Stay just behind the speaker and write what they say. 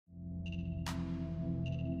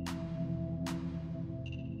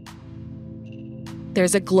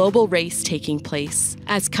There's a global race taking place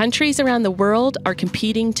as countries around the world are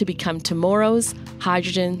competing to become tomorrow's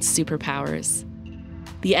hydrogen superpowers.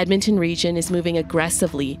 The Edmonton region is moving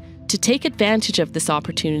aggressively to take advantage of this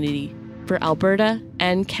opportunity for Alberta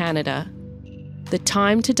and Canada. The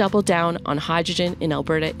time to double down on hydrogen in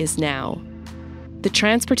Alberta is now. The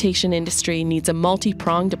transportation industry needs a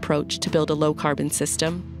multi-pronged approach to build a low-carbon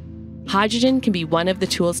system. Hydrogen can be one of the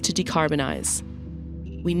tools to decarbonize.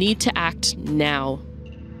 We need to act now.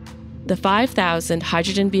 The 5,000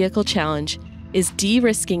 Hydrogen Vehicle Challenge is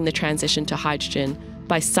de-risking the transition to hydrogen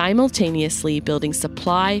by simultaneously building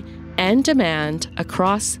supply and demand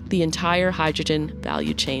across the entire hydrogen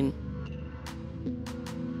value chain.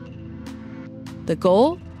 The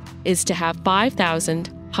goal is to have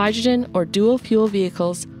 5,000 hydrogen or dual fuel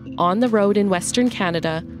vehicles on the road in Western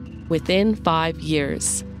Canada within 5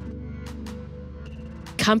 years.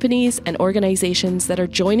 Companies and organizations that are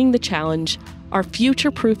joining the challenge are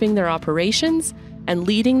future-proofing their operations and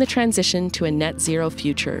leading the transition to a net zero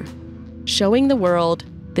future, showing the world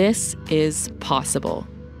this is possible.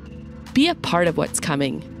 Be a part of what's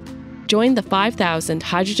coming. Join the 5,000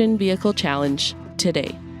 Hydrogen Vehicle Challenge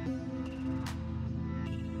today.